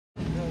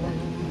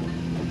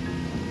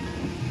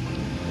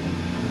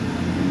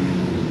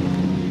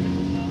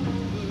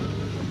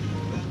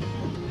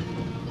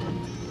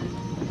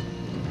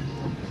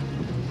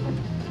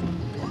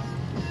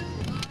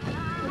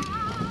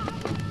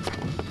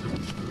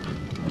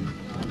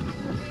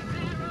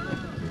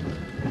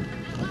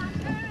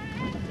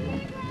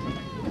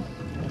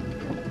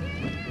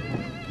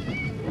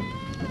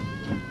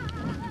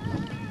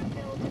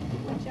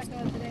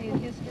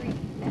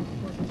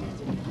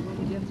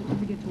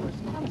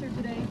weather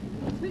today.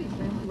 Sweetie's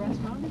family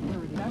restaurant in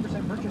Hurry.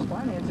 9% purchase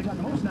financing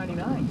on most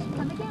 99s.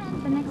 Come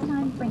again the next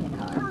time, bring a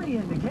car. Hurry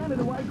into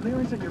Canada-wide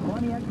clearance at your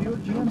Pontiac Buick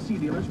GMC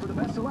dealers for the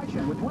best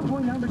selection. With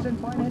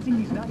 1.9% financing,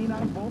 these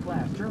 99 full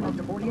last. Term up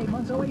to 48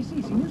 months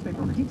OAC. See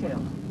newspaper for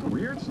details.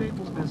 We're at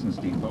Staples Business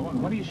Depot,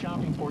 and what are you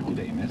shopping for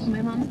today, miss?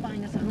 My mom's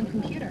buying us a home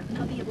computer.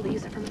 I'll be able to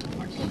use it from the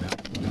porch.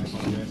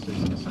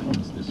 Essays and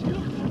assignments this year.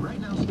 Right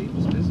now,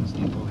 Staples Business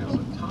Depot has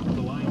a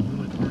top-of-the-line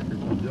Hewlett-Packard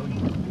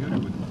Pavilion computer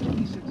with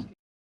 56...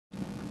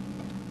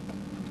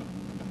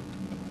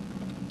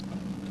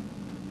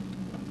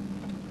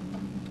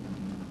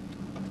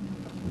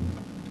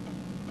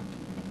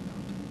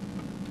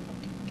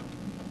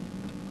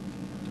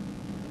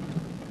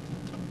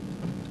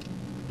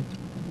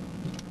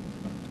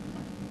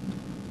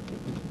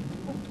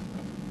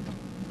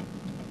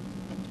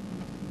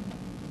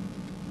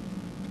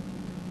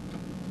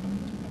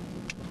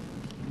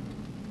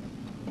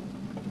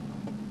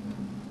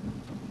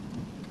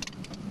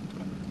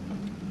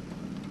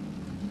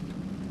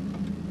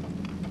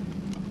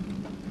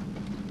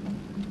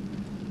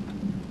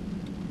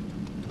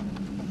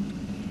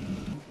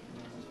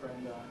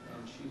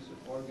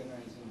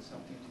 organizing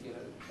something to get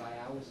a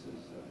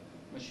dialysis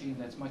machine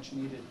that's much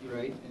needed here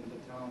in the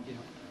town. Yeah.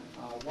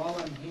 While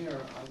I'm here,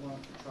 I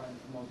want to try and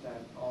promote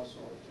that also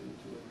to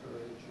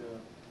encourage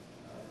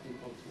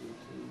people to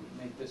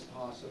make this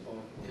possible.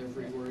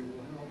 Every word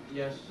will help.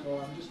 Yes, so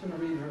I'm just going to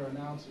read her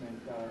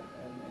announcement,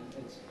 and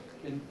it's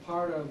been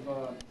part of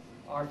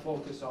our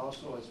focus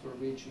also as we're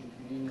reaching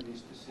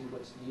communities to see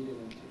what's needed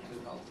and to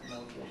help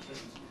promote those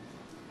things.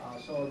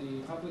 So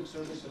the public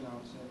service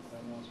announcement,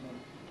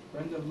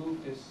 Brenda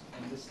Lucas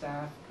and the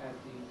staff at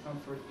the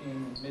Comfort Inn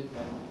in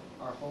Midland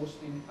are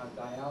hosting a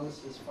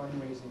dialysis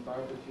fundraising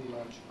barbecue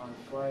lunch on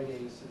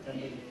Friday,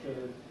 September the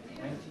 3rd,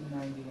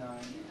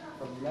 1999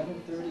 from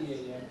 11:30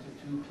 a.m. to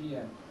 2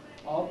 p.m.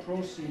 All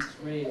proceeds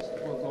raised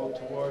will go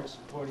towards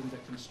supporting the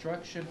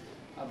construction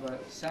of a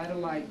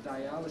satellite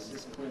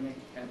dialysis clinic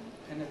at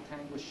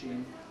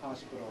Penetanguishene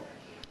Hospital.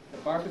 The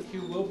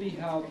barbecue will be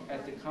held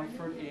at the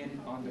Comfort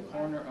Inn on the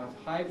corner of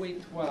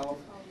Highway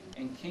 12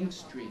 and King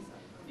Street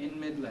in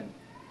Midland.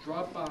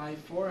 Drop by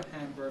for a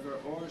hamburger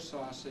or a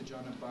sausage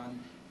on a bun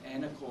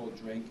and a cold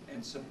drink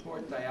and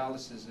support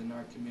dialysis in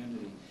our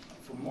community.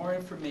 For more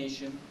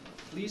information,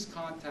 please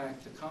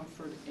contact the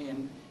Comfort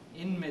Inn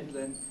in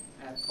Midland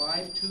at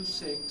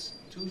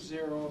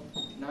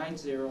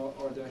 526-2090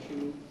 or the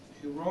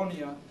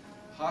Huronia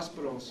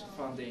Hospitals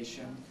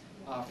Foundation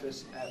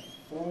office at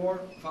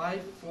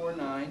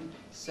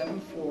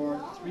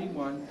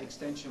 549-7431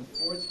 extension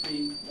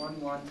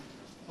 4311.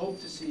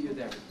 Hope to see you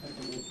there.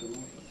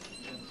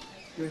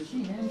 Does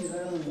she hand you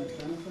that on the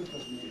transfer of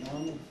the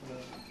normal?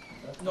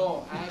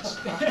 No,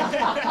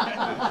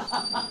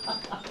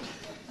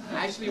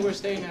 actually we're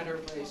staying at her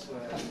place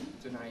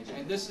tonight,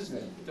 and this is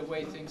the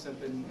way things have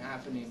been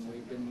happening.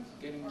 We've been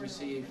getting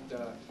received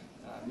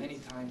many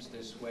times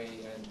this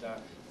way, and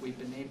we've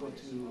been able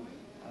to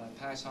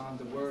pass on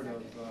the word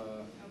of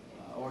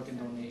organ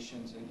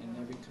donations in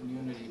every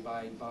community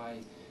by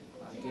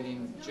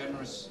getting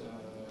generous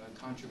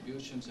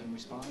contributions and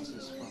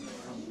responses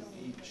from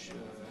each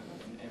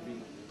and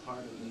every part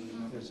of the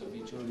members of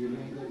each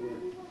community.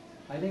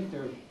 I think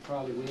they're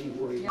probably waiting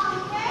for you.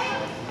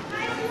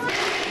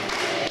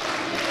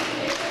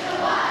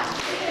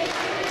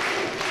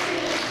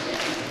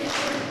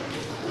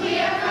 We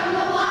are from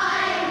the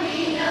Y,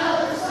 we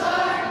know the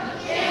score.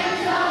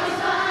 Dan's always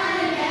fun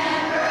and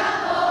never a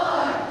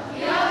bore. We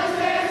always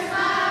wear a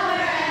smile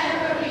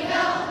wherever we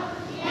go.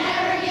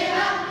 Never give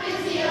up is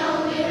the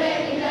only way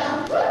we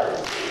know. Woo!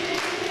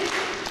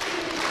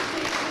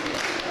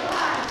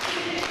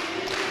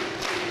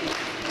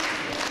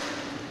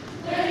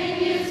 Learning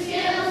new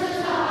skills is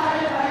the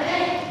heart of our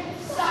day.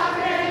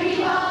 Soccer and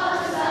b-ball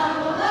is some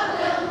of what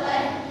we'll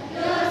play.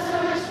 You'll have so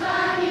much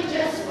fun you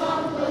just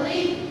won't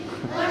believe.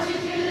 Once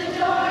you're through the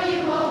door, you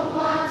won't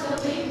want to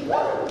leave. Woo!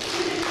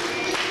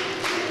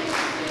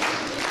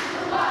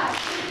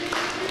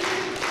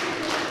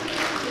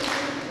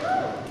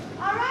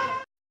 All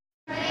right.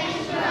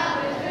 Range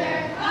up with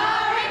her.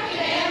 Oh, Ricky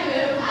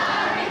Bamboo.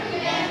 Oh, Ricky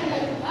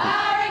Bamboo.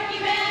 Oh, Ricky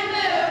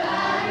Bamboo.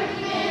 Oh,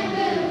 Ricky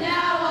Bamboo.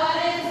 Now what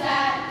is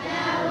that?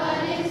 Now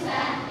what is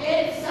that?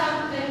 It's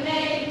something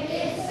made.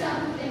 It's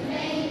something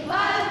made.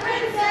 By the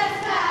Princess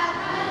Pat.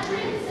 By the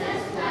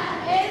Princess Pat.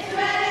 It's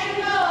red and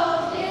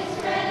gold. It's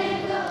red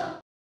and gold.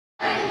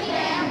 Ricky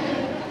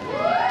Bamboo.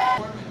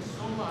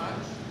 So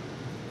much.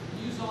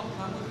 You all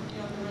come with me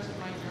on the rest of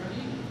my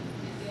journey.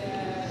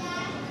 Yes.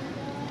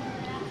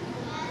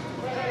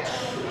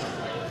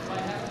 If I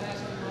haven't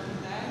asked you more than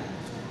that?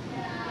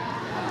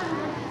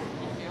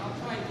 Okay, I'll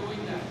try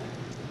doing that.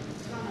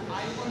 I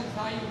want to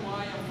tell you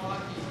why I'm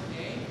walking,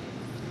 okay?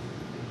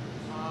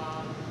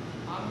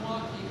 I'm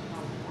walking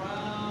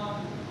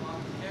around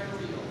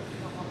Ontario. You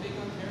know how big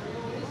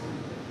Ontario is?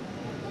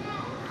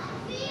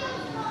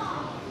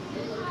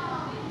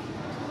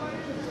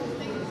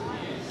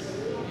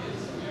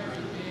 It's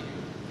very big.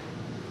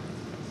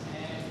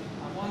 And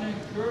I want to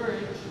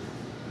encourage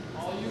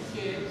all you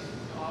kids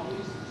to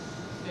always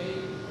stay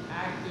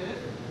active,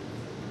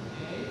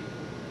 okay?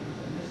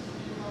 And this is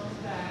your mom's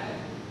dad,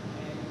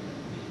 and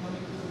be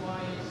coming to the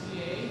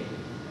YMCA.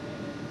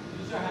 And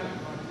you are having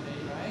fun today,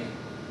 right?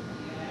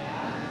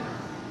 Yeah.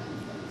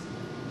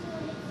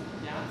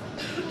 Yeah.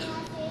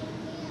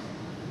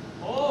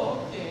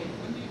 Oh, okay.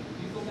 When do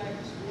you go back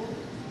to school?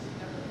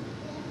 September?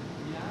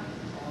 Yeah.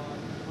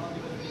 You're probably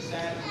going to be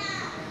sad.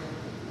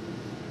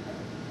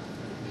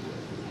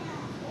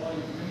 Oh,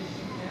 you're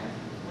finishing camp?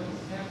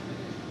 When's camp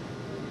finished?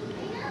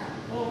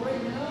 Oh,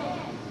 right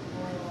now?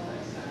 Oh,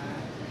 that's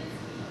sad.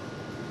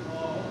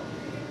 Oh,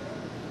 okay.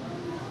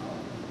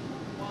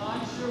 Well,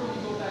 I'm sure when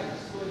you go back to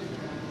school, you're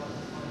going to have lots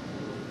of fun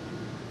too.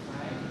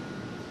 Right?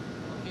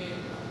 Okay,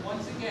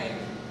 once again,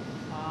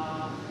 I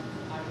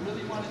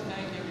really want to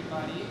thank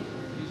everybody.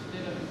 You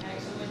did an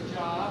excellent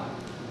job.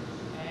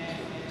 And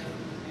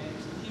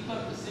keep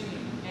up the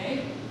singing,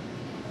 okay?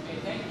 Okay,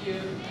 thank you.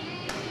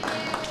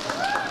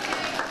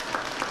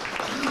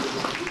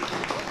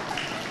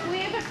 We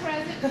have a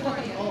present for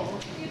you. Oh,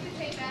 okay. You have to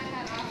take that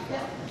hat off.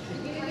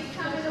 You're going to be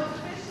coming over.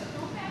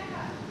 Don't back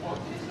up.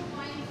 Official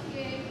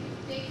YMCA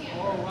day camp.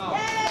 Oh, wow.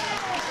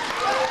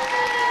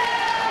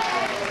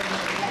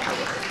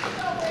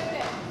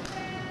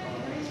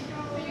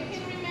 So you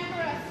can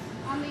remember us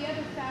on the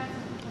other 1,000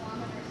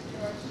 kilometers,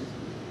 George.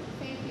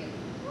 Thank you.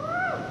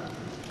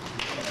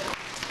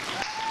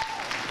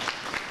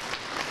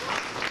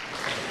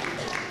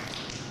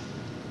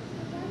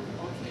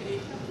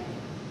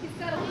 He's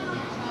got a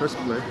Press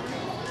play.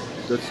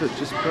 That's it.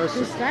 Just press it.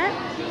 What's that?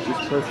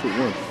 Just press it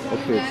once.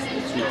 Okay,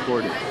 it's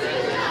recorded.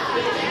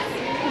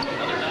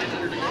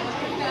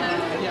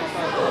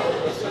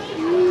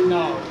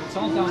 No, it's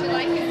all done. Do you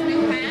like his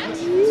new hat?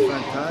 It's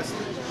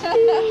fantastic. It's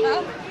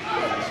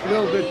a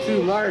little bit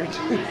too large.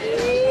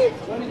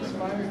 What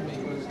inspired me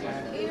was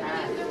that Even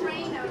in the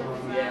rain out of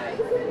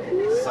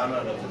his eyes. Sun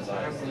out of his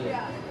eyes.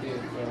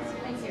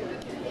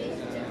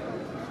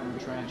 from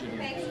tragedy.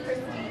 Thanks,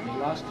 Christine. They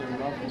lost their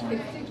loved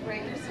one.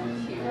 Great, you're so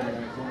And cute.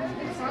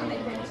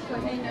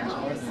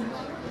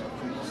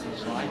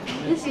 so I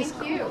This is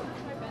Thank you.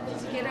 Did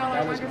you get all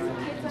our that was my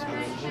wonderful kids on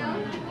that show?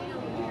 Did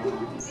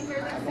you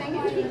hear them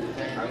singing?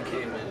 I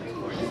came in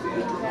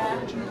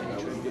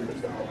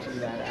to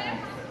that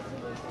act.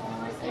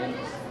 And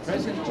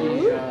presently,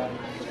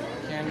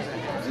 Canada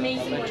has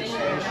a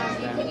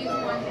legislation that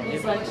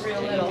invites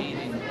any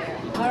meeting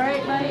between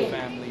the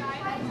family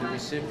and the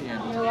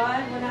recipient.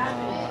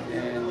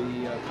 And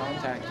the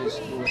contact is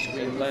through a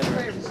screen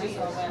letter.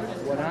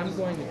 What I'm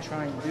going to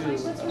try and do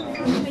as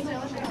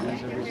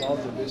a result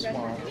of this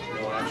one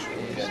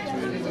is to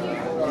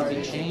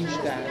maybe change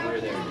that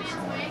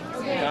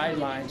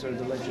guidelines or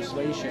the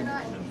legislation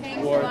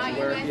towards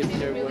where if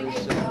there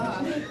was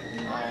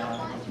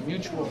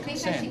mutual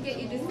consent,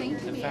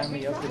 the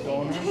family of the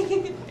donor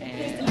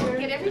and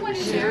Get everyone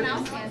in there and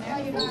I'll stand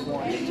there. both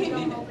want to leave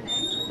it,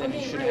 then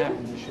it should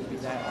happen. There should be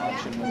that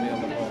option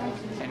available.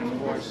 And of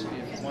course,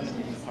 if one of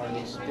the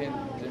parties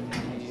didn't, then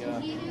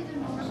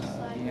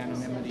the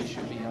anonymity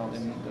should be held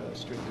in the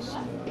strictest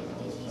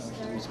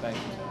respect.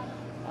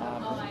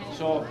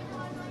 So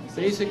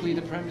basically,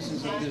 the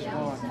premises of this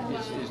one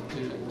is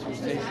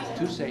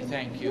to say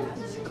thank you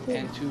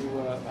and to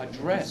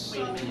address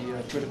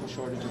the critical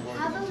shortage of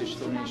organ tissue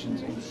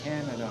donations in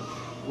Canada,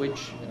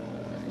 which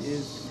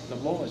is the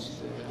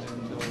lowest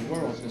in the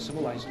world, the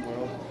civilized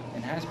world,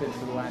 and has been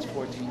for the last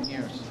 14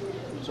 years.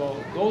 So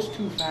those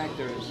two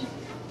factors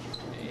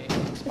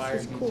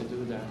inspired me to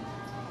do that.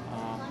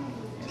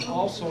 And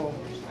also,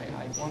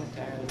 I wanted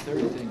to add a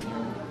third thing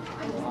here.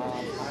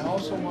 I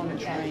also want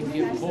to try and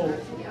give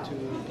hope to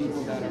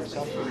people that are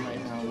suffering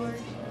right now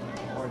with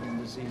organ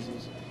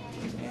diseases,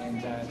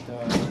 and that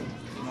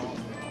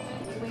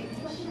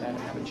that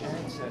have a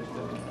chance at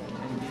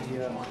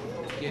maybe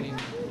getting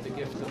the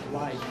gift of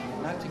life,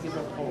 not to give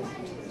up hope,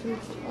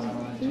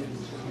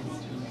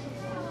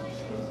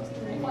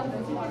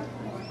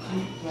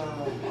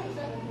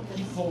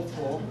 keep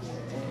hopeful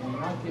and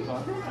not give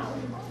up,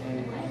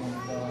 and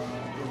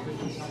there could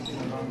be something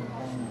around the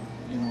corner,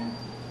 you know.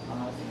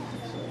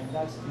 And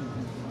that's the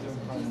third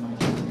part of my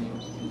journey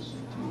is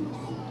to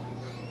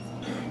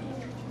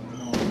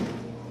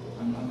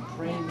I'm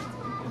praying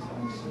because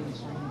I'm seeing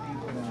so many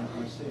people that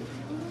are sick,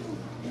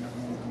 and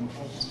I'm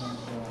hoping that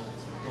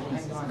they'll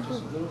hang on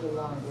just a little bit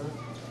longer,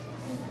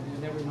 and you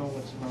never know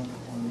what's around the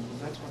corner, because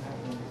that's what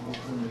happened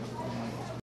with me.